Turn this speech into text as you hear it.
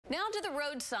Now to the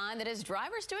road sign that has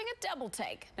drivers doing a double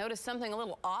take. Notice something a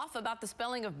little off about the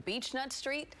spelling of Beechnut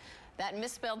Street? That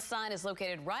misspelled sign is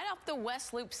located right off the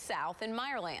West Loop South in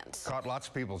Meyerland. Caught lots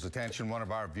of people's attention. One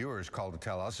of our viewers called to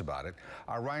tell us about it.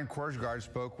 Our Ryan Korsgaard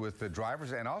spoke with the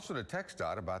drivers and also to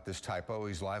TxDOT about this typo.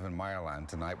 He's live in Meyerland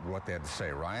tonight with what they had to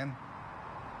say. Ryan?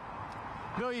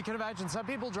 No, you can imagine some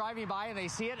people driving by and they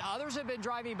see it. Others have been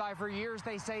driving by for years.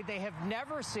 They say they have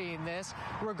never seen this.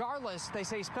 Regardless, they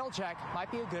say spell check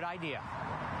might be a good idea.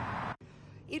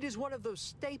 It is one of those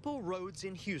staple roads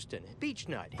in Houston,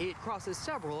 Beechnut. It crosses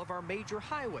several of our major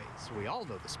highways. We all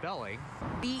know the spelling.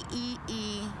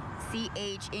 B-E-E-C-H-N-U-T?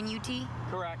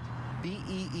 Correct.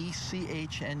 B-E-E-C-H-N-U-T.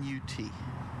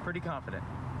 Pretty confident.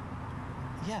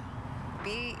 Yeah.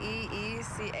 B-E-E-C-H-N-U-T?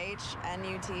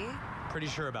 Pretty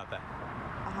sure about that.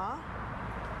 Uh-huh.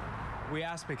 We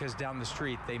asked because down the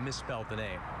street they misspelled the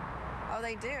name. Oh,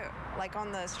 they do? Like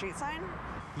on the street sign?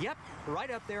 Yep, right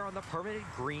up there on the permanent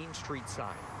green street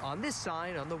sign. On this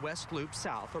sign on the West Loop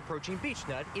South approaching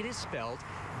Beechnut, it is spelled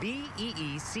B-E-E-C-H-U-N-U-T.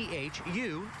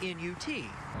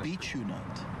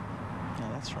 Beechnut.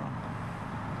 No, that's wrong.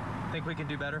 Think we can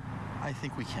do better? I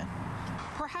think we can.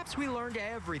 Perhaps we learned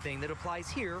everything that applies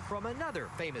here from another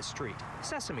famous street,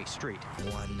 Sesame Street.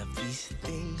 One of these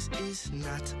things is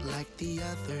not like the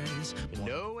others.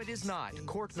 No, it is not.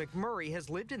 Court McMurray has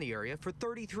lived in the area for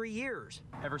 33 years.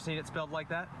 Ever seen it spelled like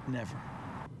that? Never.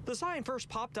 The sign first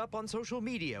popped up on social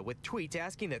media with tweets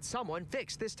asking that someone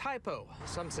fix this typo.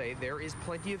 Some say there is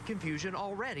plenty of confusion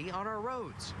already on our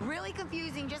roads. Really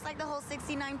confusing, just like the whole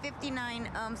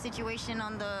 6959 situation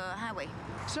on the highway.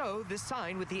 So this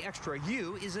sign with the extra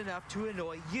U is enough to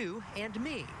annoy you and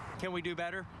me. Can we do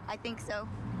better? I think so.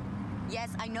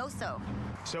 Yes, I know so.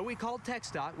 So we called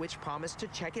TxDOT, which promised to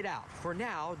check it out. For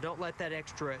now, don't let that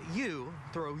extra U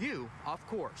throw you off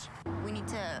course. We need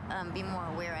to be more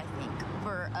aware, I think,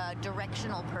 for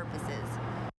directional purposes.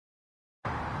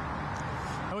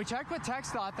 And we checked with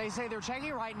TxDOT. They say they're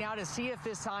checking right now to see if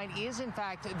this sign is in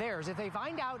fact theirs. If they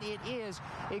find out it is,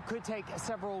 it could take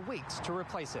several weeks to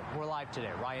replace it. We're live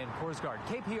today. Ryan Korsgaard,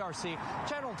 KPRC,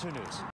 Channel 2 News.